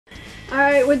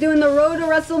Alright, we're doing the road to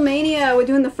WrestleMania. We're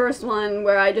doing the first one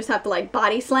where I just have to like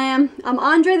body slam. I'm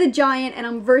Andre the Giant and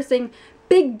I'm versing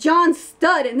Big John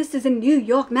Studd, and this is in New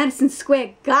York, Madison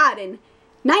Square Garden.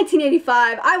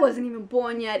 1985. I wasn't even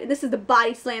born yet. This is the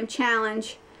body slam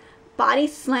challenge. Body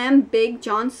slam Big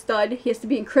John Studd. He has to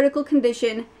be in critical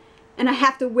condition, and I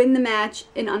have to win the match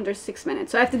in under 6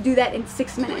 minutes. So I have to do that in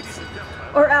 6 minutes.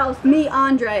 Or else, me,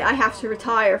 Andre, I have to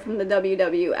retire from the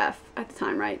WWF at the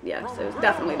time, right? Yes, it was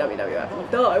definitely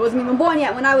WWF. Duh, I wasn't even born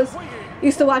yet.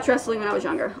 Used to watch wrestling when I was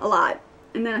younger, a lot.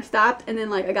 And then I stopped, and then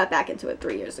like I got back into it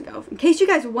 3 years ago. In case you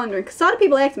guys were wondering, because a lot of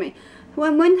people ask me,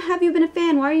 when have you been a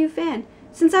fan? Why are you a fan?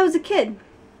 Since I was a kid.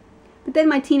 But then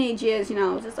my teenage years, you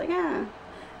know, I was just like, ah.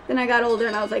 Then I got older,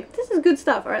 and I was like, this is good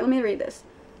stuff. All right, let me read this.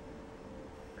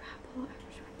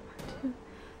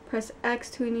 Press X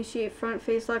to initiate front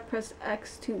face lock. Press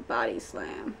X to body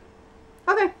slam.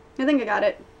 Okay, I think I got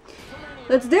it.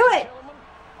 Let's do it.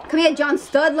 Come here, John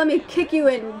Studd. Let me kick you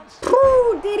in.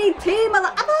 Pooh, DDT,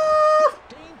 mother. Ah!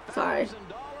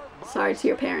 Sorry to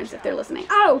your parents if they're listening.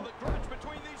 Oh!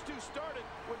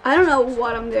 I don't know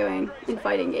what I'm doing in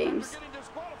fighting games.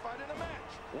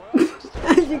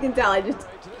 As you can tell, I just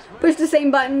push the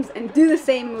same buttons and do the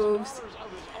same moves.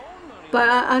 But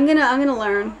I'm gonna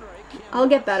learn. I'll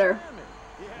get better.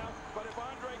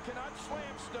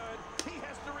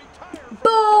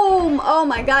 Boom! Oh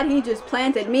my god, he just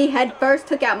planted me head first,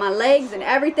 took out my legs and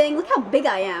everything. Look how big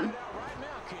I am.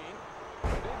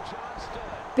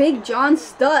 Big John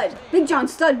Studd. Big John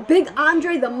Studd. Big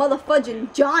Andre the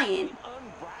motherfudging Giant.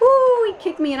 Woo! He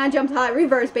kicked me and I jumped high.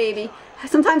 Reverse, baby.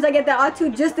 Sometimes I get that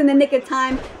R2 just in the nick of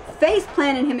time. Face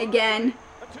planting him again.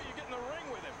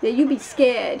 Yeah, you be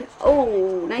scared.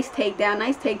 Oh, nice takedown,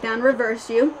 nice takedown. Reverse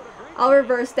you. I'll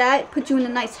reverse that. Put you in a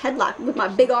nice headlock with my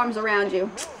big arms around you.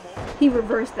 He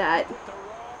reversed that.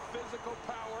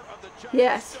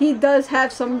 Yes, he does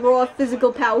have some raw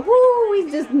physical power. Woo,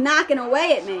 he's just knocking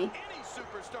away at me.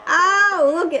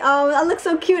 Ow, look at, oh, I look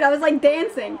so cute. I was like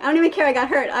dancing. I don't even care I got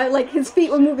hurt. Like his feet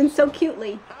were moving so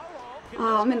cutely.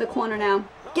 Oh, I'm in the corner now.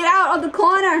 Get out of the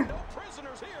corner.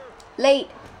 Late.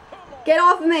 Get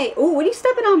off of me. Ooh, what are you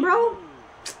stepping on, bro?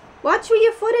 Watch where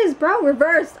your foot is, bro.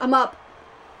 Reversed. I'm up.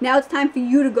 Now it's time for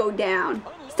you to go down.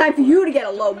 It's time for you to get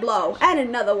a low blow. And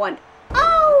another one.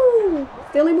 Oh!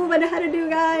 The only move I know how to do,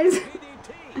 guys.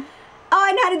 Oh,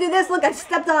 I know how to do this. Look, I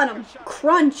stepped on him.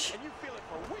 Crunch.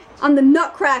 I'm the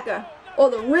nutcracker. Or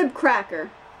the rib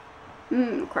cracker.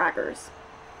 Mmm, crackers.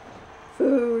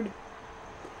 Food.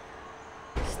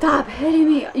 Stop hitting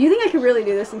me. You think I could really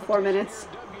do this in 4 minutes?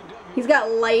 He's got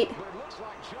light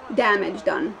damage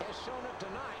done.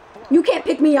 You can't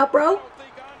pick me up, bro.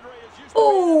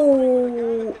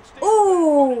 Oh,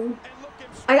 oh!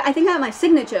 I think I have my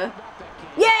signature.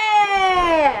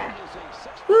 Yeah!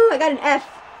 Woo! I got an F.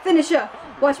 Finisher.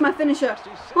 Watch my finisher.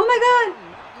 Oh my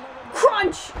god!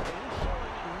 Crunch!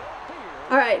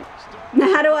 All right.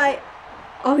 Now how do I?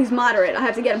 Oh, he's moderate. I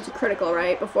have to get him to critical,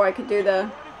 right, before I could do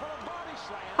the.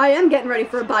 I am getting ready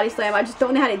for a body slam. I just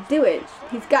don't know how to do it.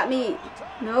 He's got me.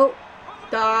 Nope.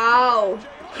 Oh,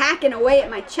 hacking away at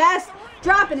my chest.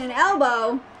 Dropping an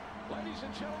elbow.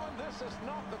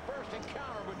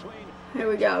 Here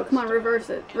we go. Come on, reverse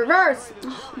it. Reverse!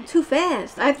 Oh, I'm too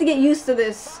fast. I have to get used to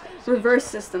this reverse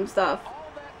system stuff.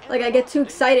 Like, I get too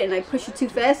excited and I push it too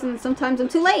fast and sometimes I'm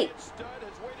too late.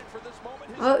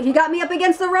 Oh, he got me up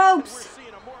against the ropes.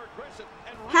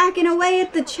 Hacking away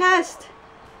at the chest.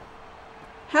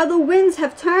 How the winds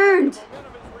have turned.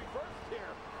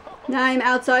 Now I'm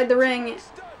outside the ring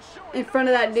in front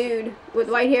of that dude with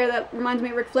white hair that reminds me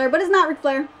of Ric Flair, but it's not Ric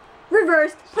Flair.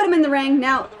 Reversed. Put him in the ring.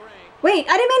 Now, wait,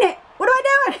 I didn't mean it. What am I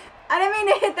doing? I didn't mean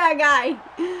to hit that guy.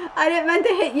 I didn't mean to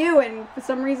hit you, and for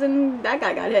some reason, that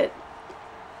guy got hit.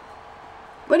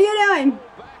 What are you doing?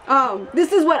 Oh,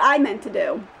 this is what I meant to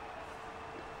do.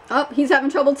 Oh, he's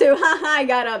having trouble too. Haha, I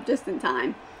got up just in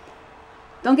time.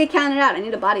 Don't get counted out. I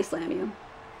need to body slam you.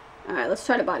 Alright, let's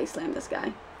try to body slam this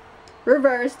guy.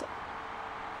 Reversed.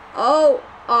 Oh,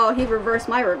 oh, he reversed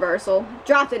my reversal.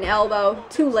 Dropped an elbow.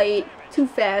 Too late. Too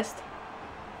fast.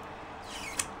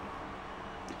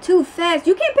 Too fast.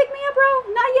 You can't pick me up,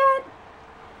 bro. Not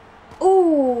yet.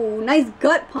 Ooh, nice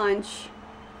gut punch.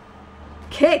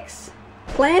 Kicks.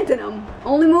 Planting them.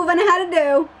 Only move I know how to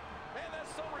do.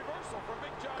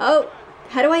 Oh,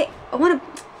 how do I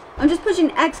I'm just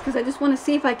pushing X because I just want to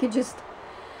see if I could just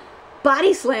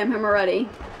body slam him already.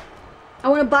 I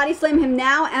want to body slam him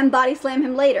now and body slam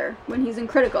him later when he's in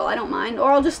critical. I don't mind.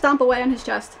 Or I'll just stomp away on his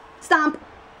chest. Stomp.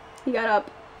 He got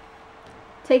up.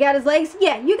 Take out his legs.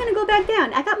 Yeah, you're going to go back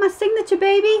down. I got my signature,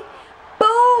 baby.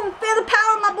 Boom. Feel the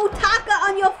power of my butaka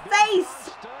on your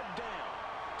face.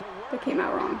 That came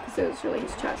out wrong because it was really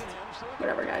his chest.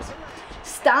 Whatever, guys.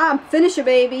 Stop. Finish it,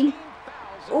 baby.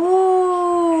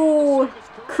 Ooh.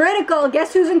 Critical.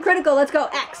 Guess who's in critical? Let's go.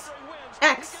 X.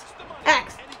 X.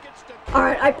 X.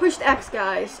 Alright, I pushed X,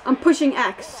 guys. I'm pushing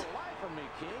X.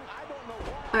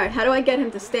 Alright, how do I get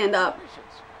him to stand up?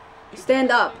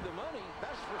 Stand up.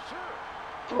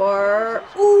 Or...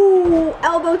 Ooh.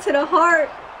 Elbow to the heart.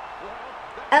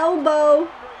 Elbow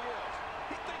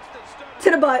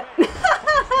to the butt.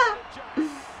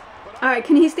 Alright,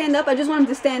 can he stand up? I just want him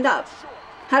to stand up.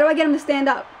 How do I get him to stand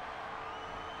up?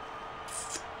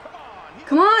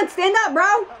 Come on, stand up,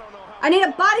 bro. I need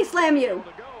to body slam you.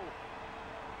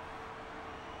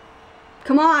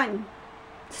 Come on.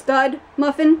 Stud,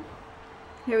 muffin.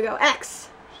 Here we go. X.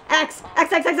 X.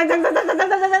 X, X, X, X, X, X, X, X,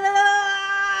 X, X, X,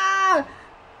 X.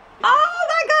 Oh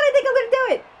my god, I think I'm gonna do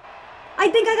it. I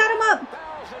think I got him up.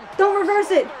 Don't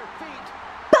reverse it.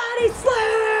 Body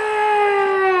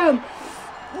slam!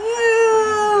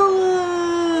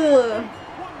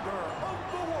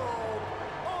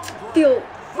 Feel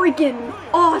freaking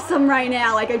awesome right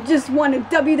now. Like I just won a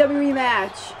WWE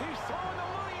match.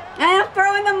 And I'm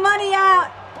throwing the money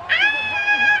out.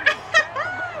 Ah!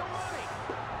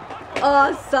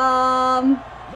 Awesome.